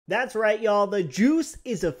That's right, y'all, the juice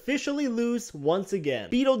is officially loose once again.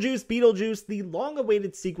 Beetlejuice Beetlejuice, the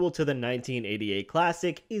long-awaited sequel to the 1988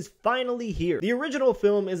 classic, is finally here. The original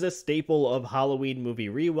film is a staple of Halloween movie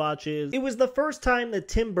rewatches. It was the first time that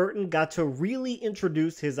Tim Burton got to really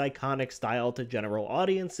introduce his iconic style to general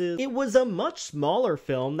audiences. It was a much smaller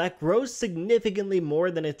film that grossed significantly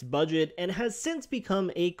more than its budget and has since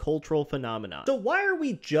become a cultural phenomenon. So why are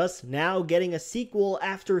we just now getting a sequel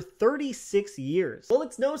after 36 years? Well,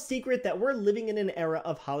 it's no secret that we're living in an era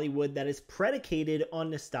of Hollywood that is predicated on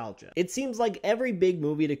nostalgia. It seems like every big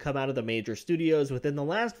movie to come out of the major studios within the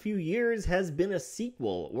last few years has been a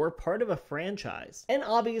sequel or part of a franchise. And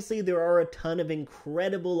obviously there are a ton of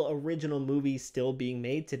incredible original movies still being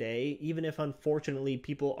made today, even if unfortunately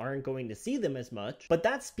people aren't going to see them as much. But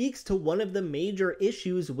that speaks to one of the major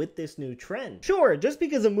issues with this new trend. Sure, just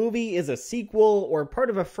because a movie is a sequel or part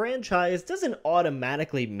of a franchise doesn't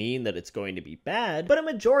automatically mean that it's going to be bad, but a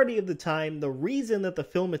majority of the time, the reason that the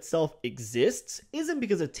film itself exists isn't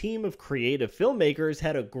because a team of creative filmmakers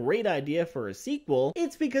had a great idea for a sequel.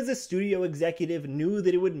 It's because a studio executive knew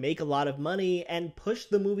that it would make a lot of money and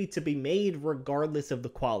pushed the movie to be made regardless of the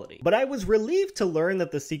quality. But I was relieved to learn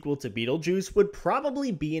that the sequel to Beetlejuice would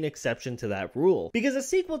probably be an exception to that rule, because a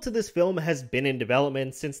sequel to this film has been in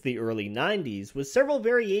development since the early 90s, with several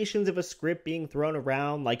variations of a script being thrown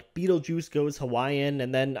around, like Beetlejuice Goes Hawaiian,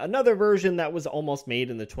 and then another version that was almost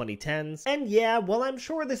made in the 2010s. And yeah, while I'm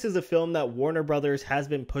sure this is a film that Warner Brothers has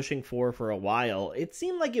been pushing for a while, it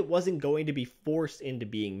seemed like it wasn't going to be forced into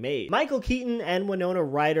being made. Michael Keaton and Winona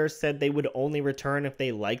Ryder said they would only return if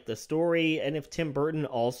they liked the story and if Tim Burton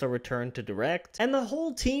also returned to direct. And the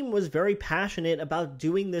whole team was very passionate about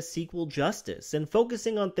doing this sequel justice and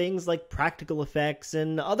focusing on things like practical effects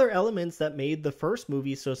and other elements that made the first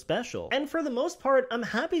movie so special. And for the most part, I'm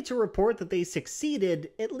happy to report that they succeeded,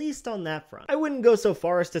 at least on that front. I wouldn't go so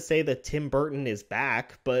far as to say that Tim Burton is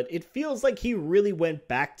back, but it feels like he really went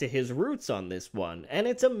back to his roots on this one, and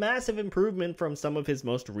it's a massive improvement from some of his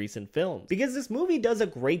most recent films, because this movie does a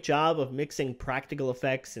great job of mixing practical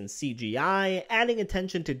effects and CGI, adding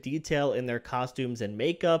attention to detail in their costumes and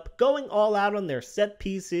makeup, going all out on their set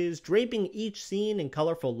pieces, draping each scene in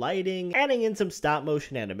colorful lighting, adding in some stop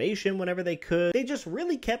motion animation whenever they could. They just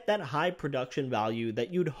really kept that high production value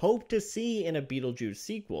that you'd hope to see in a Beetlejuice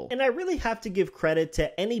sequel. And I really have to give credit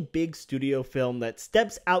to any big studio film that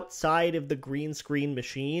steps outside of the green screen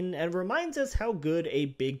machine and reminds us how good a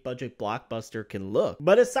big budget blockbuster can look.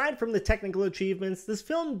 But aside from the technical achievements, this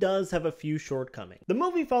film does have a few shortcomings. The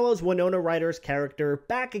movie follows Winona Ryder's character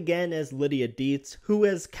back again as Lydia Dietz, who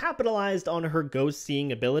has capitalized on her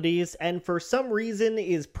ghost-seeing abilities and for some reason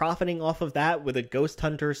is profiting off of that with a Ghost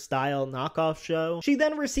Hunter style knockoff show. She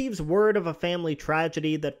then receives word of a family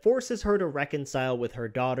tragedy that forces her to reconcile with her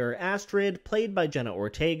daughter Astrid, played by Jenna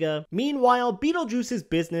Ortega. Meanwhile, Beetlejuice's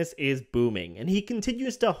business is booming, and he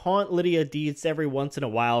continues to haunt Lydia Dietz every once in a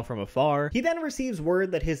while from afar. He then receives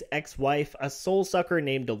word that his ex-wife, a soul sucker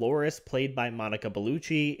named Dolores, played by Monica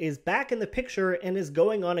Bellucci, is back in the picture and is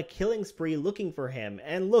going on a killing spree looking for him.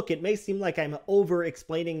 And look, it may seem like I'm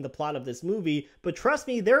over-explaining the plot of this movie, but trust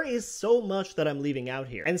me, there is so much that I'm leaving out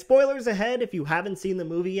here. And spoilers ahead, if you haven't seen the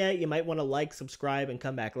movie yet, you might want to like, subscribe, and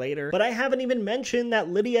come back later. But I haven't even mentioned that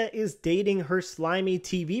Lydia is dating her slimy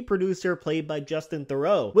TV producer played by Justin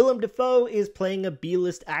Theroux. Willem Dafoe is playing a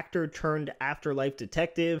B-list actor turned afterlife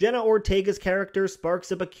detective. Jenna Ortega's character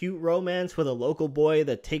sparks up a cute romance with a local boy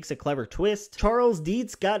that takes a clever twist. Charles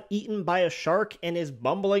Dietz got eaten by a shark and is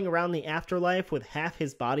bumbling around the afterlife with half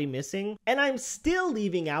his body missing. And I'm still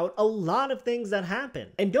leaving out a lot of things that happen.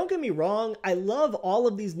 And don't get me wrong, I love all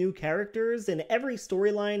of these new characters and every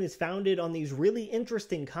storyline is founded on these really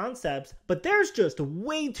interesting concepts, but there's just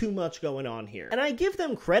way too much going on here. And I give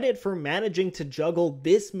them credit for managing to juggle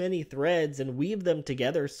this many threads and weave them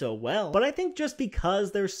together so well. But I think just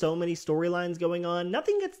because there's so many storylines going on,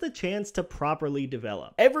 nothing gets the chance to properly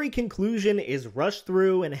develop. Every conclusion is rushed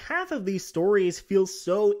through and half of these stories feel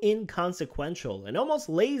so inconsequential and almost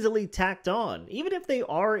lazily tacked on, even if they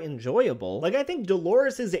are enjoyable. Like, I think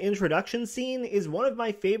Dolores' introduction scene is one of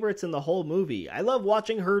my favorites in the whole movie. I love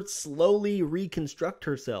watching her slowly reconstruct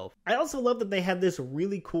herself. I also love that they had this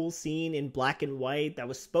really cool scene in black and white that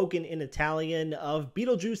was spoken in Italian of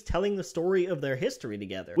Beetlejuice telling the story of their history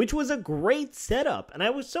together, which was a great setup, and I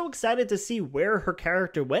was so excited to see where her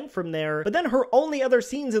character went from there. But then her only other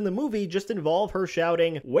scenes in the movie just involve her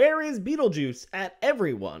shouting, "Where is Beetlejuice?" at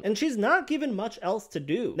everyone, and she's not given much else to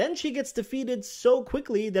do. Then she gets defeated so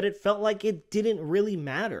quickly that it felt like it didn't really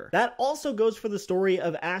matter. That also goes for the story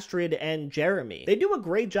of Astrid and Jeremy. They do a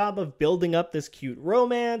great job of building up this cute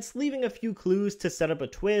romance, leaving a few clues to set up a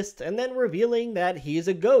twist, and then revealing revealing that he is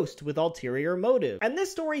a ghost with ulterior motive. And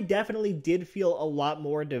this story definitely did feel a lot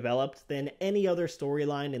more developed than any other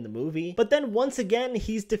storyline in the movie, but then once again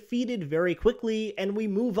he's defeated very quickly and we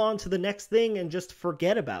move on to the next thing and just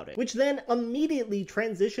forget about it, which then immediately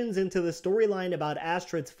transitions into the storyline about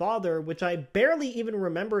Astrid's father, which I barely even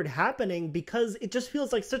remembered happening because it just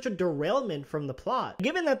feels like such a derailment from the plot.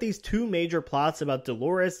 Given that these two major plots about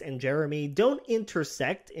Dolores and Jeremy don't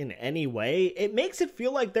intersect in any way, it makes it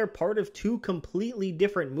feel like they're part of two completely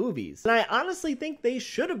different movies, and I honestly think they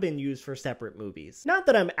should have been used for separate movies. Not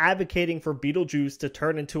that I'm advocating for Beetlejuice to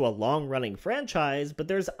turn into a long-running franchise, but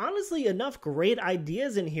there's honestly enough great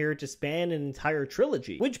ideas in here to span an entire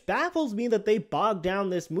trilogy, which baffles me that they bogged down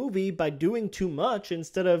this movie by doing too much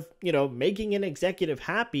instead of, making an executive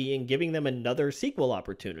happy and giving them another sequel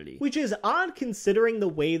opportunity. Which is odd considering the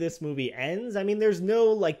way this movie ends. I mean, there's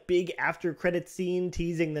no big after credit scene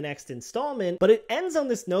teasing the next installment, but it ends on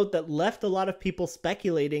this note that left a lot of people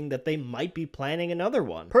speculating that they might be planning another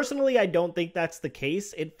one. Personally, I don't think that's the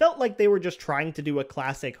case. It felt like they were just trying to do a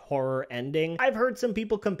classic horror ending. I've heard some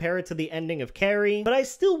people compare it to the ending of Carrie, but I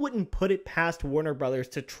still wouldn't put it past Warner Brothers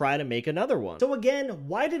to try to make another one. So again,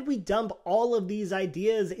 why did we dump all of these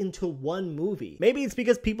ideas into one movie? Maybe it's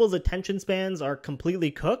because people's attention spans are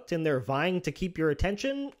completely cooked and they're vying to keep your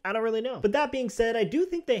attention? I don't really know. But that being said, I do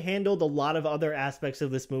think they handled a lot of other aspects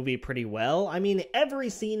of this movie pretty well. I mean, every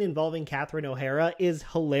scene involving Catherine O'Hara is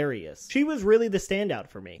hilarious. She was really the standout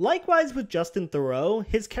for me. Likewise with Justin Theroux,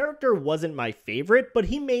 his character wasn't my favorite, but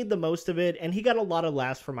he made the most of it and he got a lot of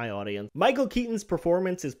laughs from my audience. Michael Keaton's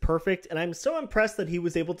performance is perfect and I'm so impressed that he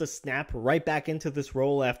was able to snap right back into this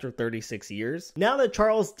role after 36 years. Now that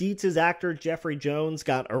Charles Dietz's actor Jeffrey Jones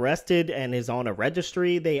got arrested and is on a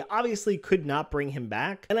registry, they obviously could not bring him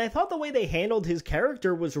back, and I thought the way they handled his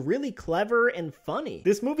character was really clever and funny.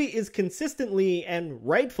 This movie is consistently and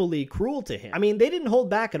rightfully cruel to him. I mean, they didn't hold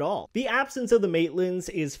back at all. The absence of the Maitlands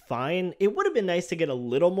is fine. It would have been nice to get a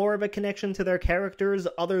little more of a connection to their characters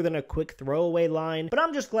other than a quick throwaway line, but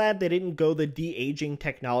I'm just glad they didn't go the de-aging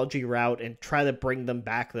technology route and try to bring them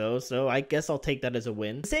back though, so I guess I'll take that as a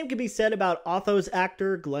win. The same could be said about Otho's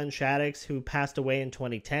actor Glenn Shaddix, who passed away in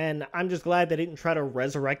 2010. I'm just glad they didn't try to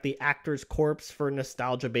resurrect the actor's corpse for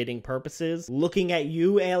nostalgia baiting purposes. Looking at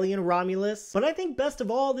you, Alien Romulus. But I think best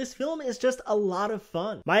of all, this film is just a lot of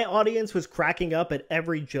fun. My audience was cracking up at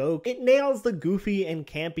every joke. It nails the goofy and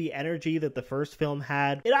campy energy that the first film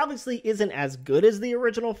had. It obviously isn't as good as the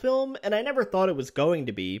original film, and I never thought it was going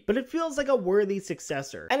to be, but it feels like a worthy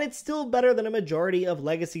successor. And it's still better than a majority of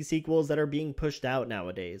legacy sequels that are being pushed out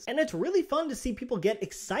nowadays. And it's really fun to see people get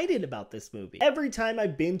excited about this movie. Every time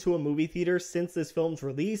I've been to a movie theater since this film's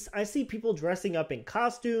release, I see people dressing up in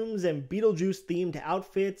costumes and Beetlejuice themed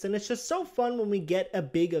outfits, and it's just so fun when we get a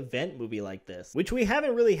big event movie like this, which we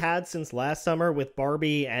haven't really had since last summer with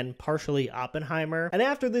Barbie and partially Oppenheimer. And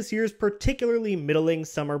after this year's particularly middling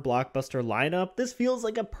summer blockbuster lineup, this feels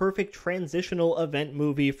like a perfect transitional event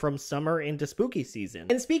movie from summer into spooky season.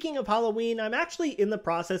 And speaking of Halloween, I'm actually in the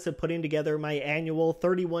process of putting together my annual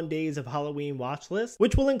 31 Days of Halloween watch list,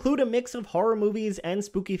 which will include a mix of horror movies and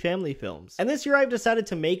spooky family films. And this year I've decided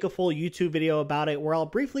to make a full YouTube video about it where I'll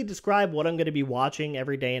briefly describe what I'm going to be watching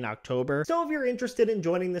every day in October. So if you're interested in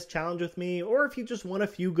joining this challenge with me, or if you just want a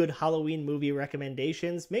few good Halloween movie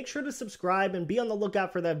recommendations, make sure to subscribe and be on the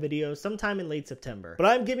lookout for that video sometime in late September. But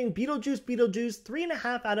I'm giving Beetlejuice Beetlejuice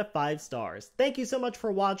 3.5 out of 5 stars. Thank you so much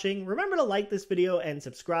for watching. Remember to like this video and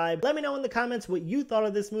subscribe. Let me know in the comments what you thought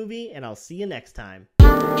of this movie, and I'll see you next time.